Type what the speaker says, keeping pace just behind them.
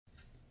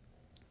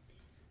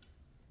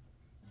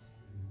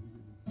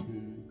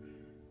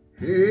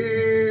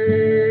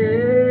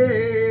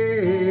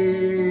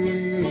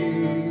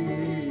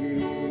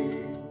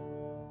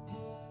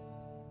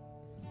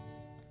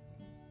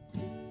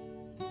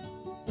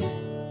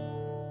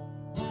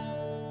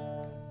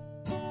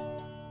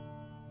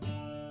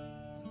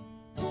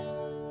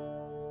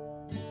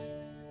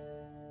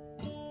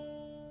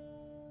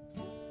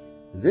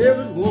There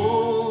was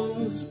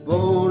once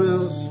born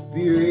a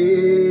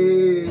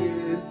spirit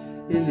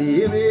in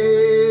the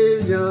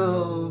image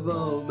of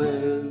a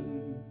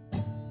man.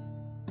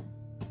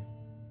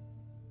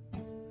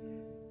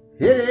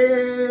 It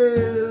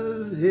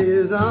is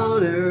his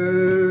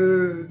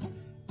honor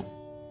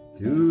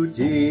to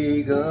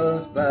take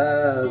us by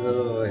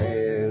the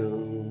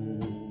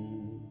hand,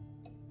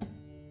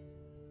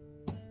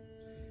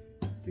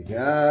 to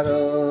guide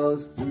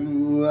us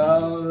through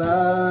our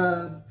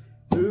life,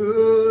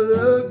 through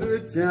the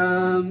good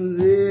times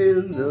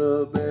in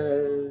the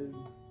bad.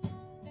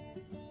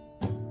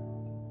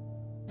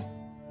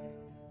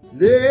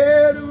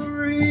 There to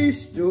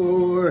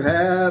restore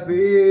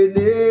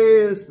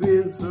happiness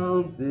when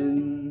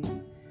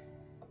something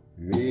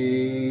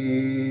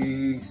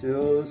makes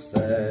us sad.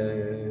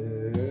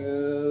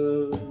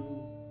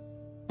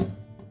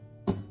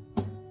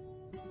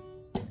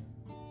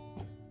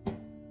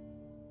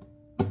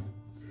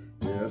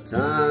 There are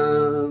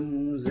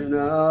times in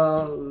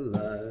our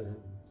lives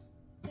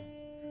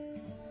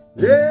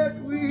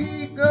that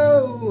we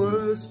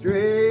go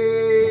astray,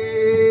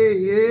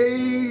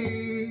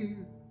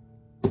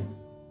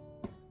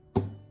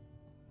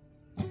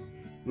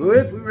 but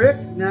if we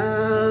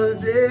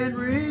recognize and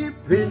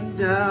repent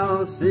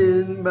our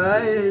sin by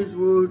His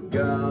word,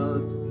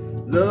 God's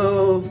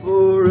love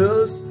for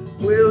us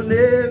will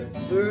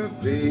never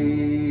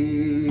fade.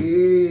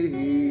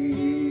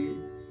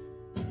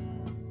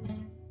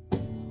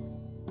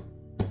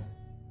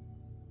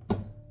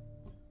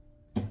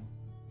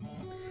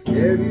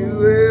 Have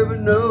you ever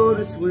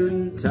noticed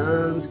when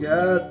times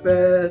got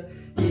bad,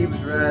 He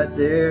was right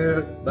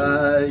there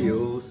by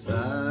your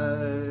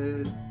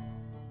side?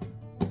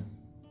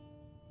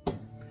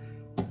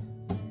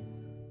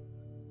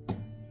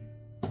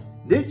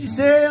 Did you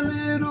say a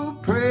little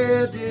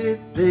prayer?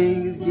 Did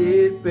things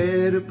get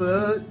better?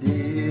 But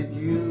did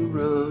you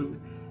run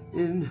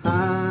and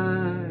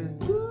hide?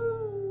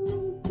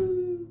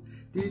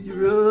 Did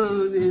you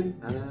run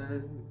and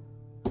hide?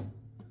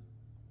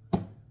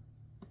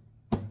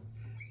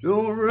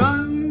 Don't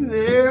run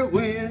there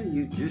when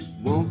you just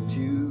want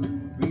to,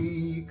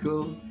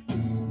 because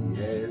He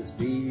has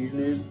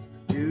feelings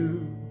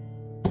too.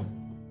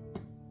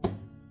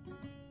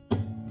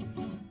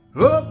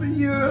 Open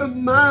your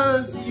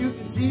mind so you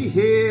can see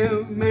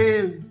Him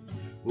and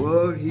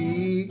what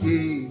He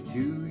gave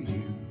to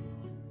you.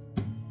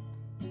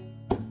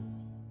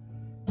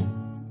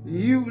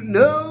 You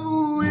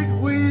know it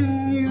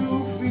when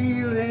you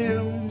feel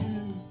Him,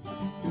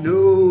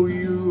 know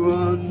you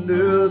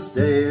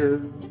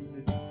understand.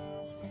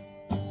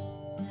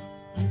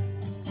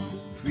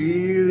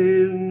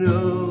 Feeling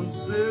of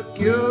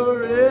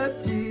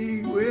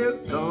security will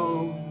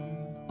come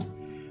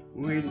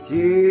when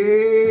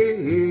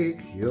He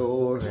takes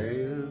your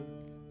hand.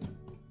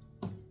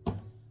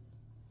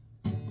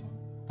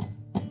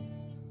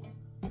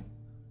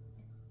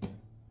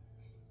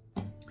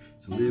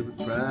 So live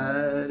with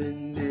pride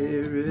and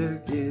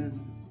arrogance,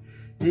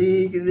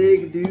 thinking they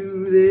can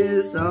do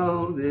this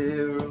on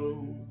their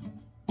own.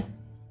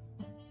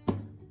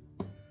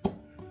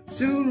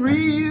 Soon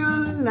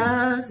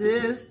realize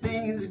as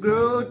things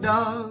grow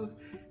dark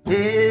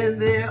and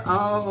they're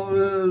all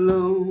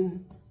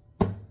alone.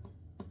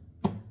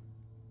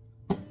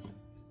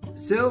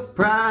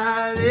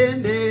 Self-pride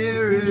and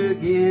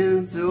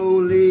arrogance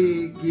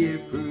only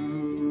give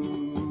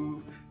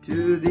proof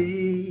to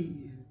the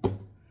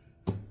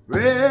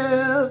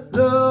wrath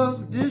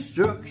of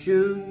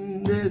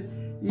destruction that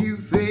you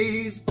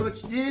faced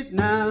but you did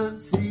not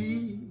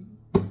see.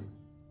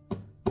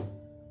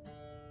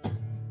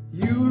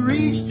 You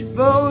reached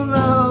for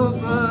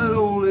love but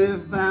only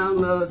found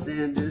lust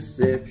and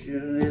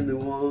deception in the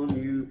one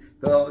you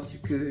thought you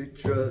could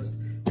trust.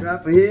 Cry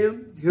for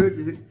him to hurt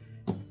the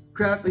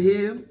cry for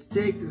him to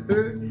take the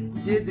hurt.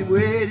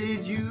 Where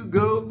did you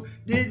go?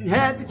 Didn't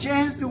have the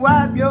chance to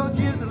wipe your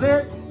tears to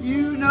let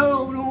you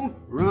know. Don't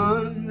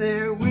run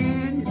there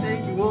when you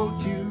think you want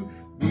to,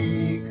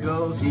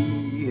 because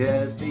he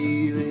has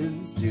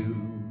feelings too.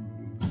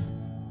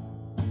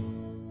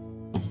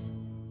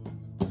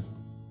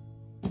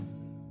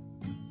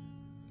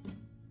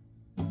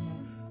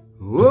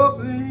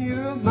 Open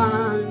your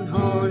mind,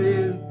 heart,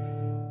 and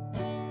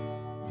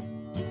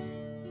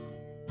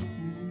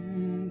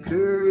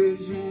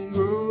courage and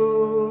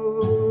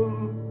grow,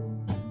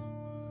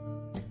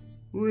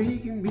 where he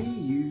can be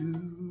you,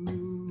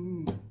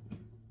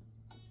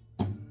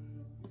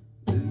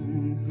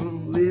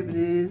 from living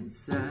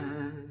inside.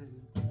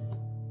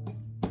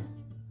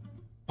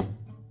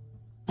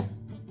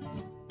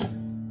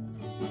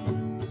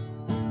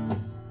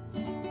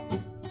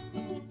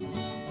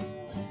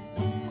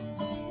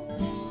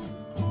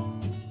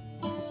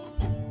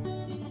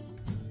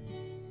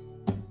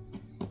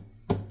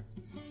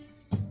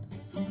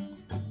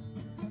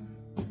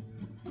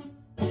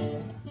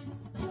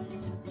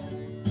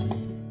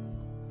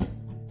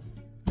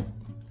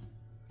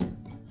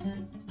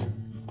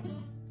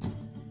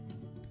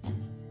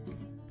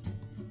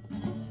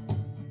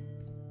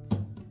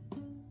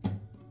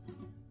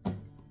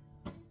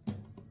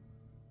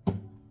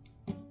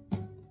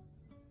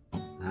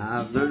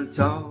 I've learned to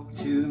talk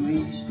to him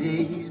each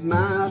day. He's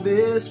my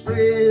best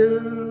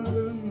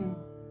friend.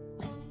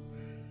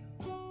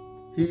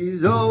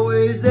 He's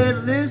always there to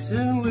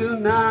listen, will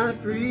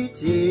not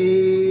pretend.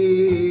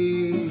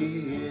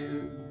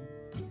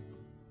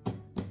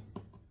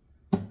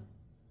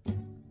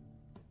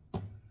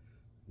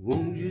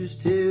 Won't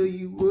just tell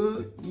you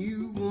what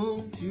you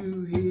want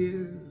to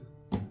hear,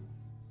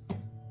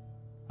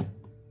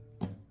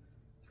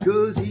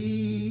 'cause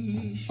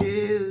he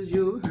shares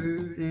your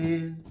hurt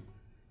and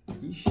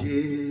he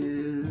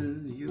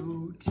shares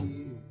your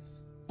tears.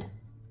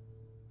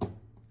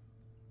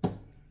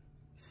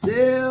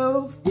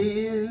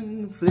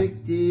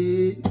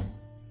 Self-inflicted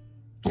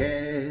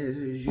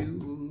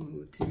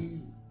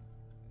casualty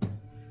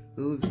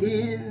of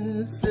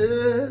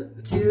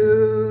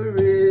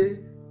insecurity.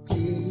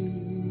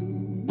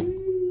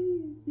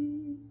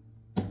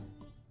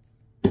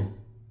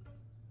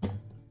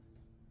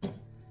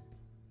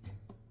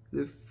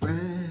 The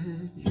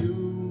fragile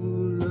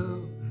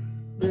love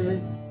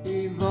that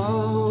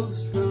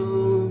evolves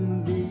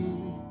from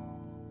thee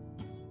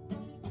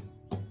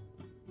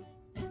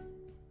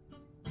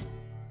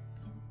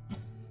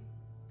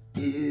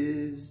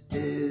is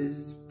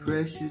as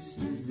precious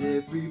as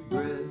every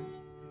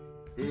breath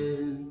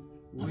and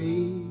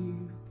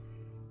wave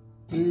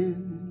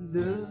in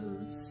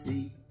the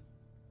sea.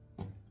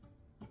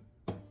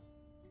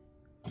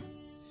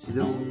 So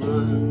don't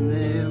run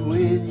there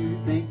when you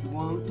think you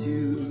want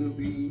to,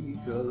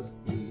 because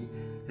he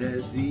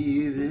has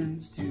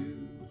feelings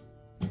too.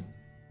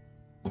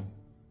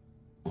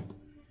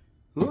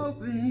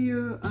 Open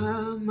your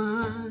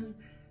mind,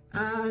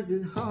 eyes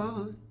and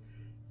heart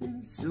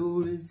and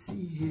soul, and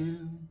see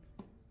him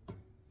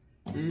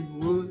and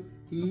what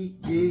he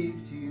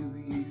gave to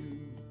you.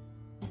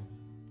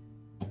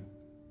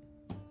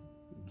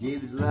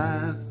 Gives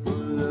life for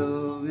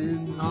love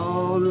in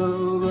all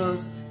of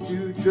us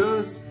to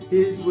trust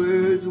his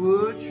words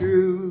were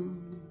true,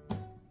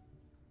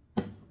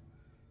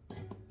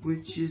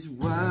 which is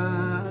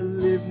why I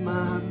live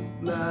my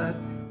life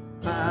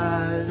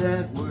by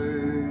that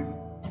word.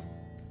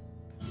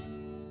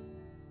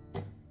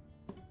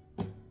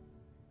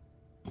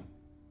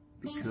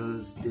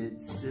 Because dead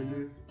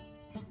sinner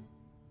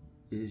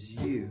is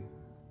you.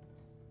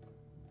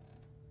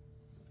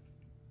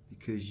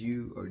 Because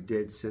you are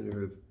dead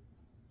center of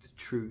the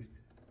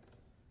truth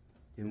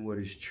and what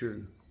is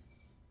true.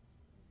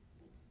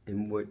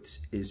 And what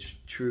is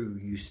true,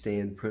 you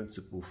stand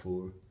principle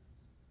for,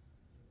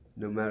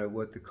 no matter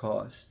what the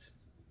cost.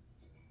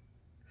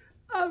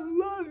 I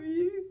love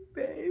you,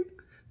 babe.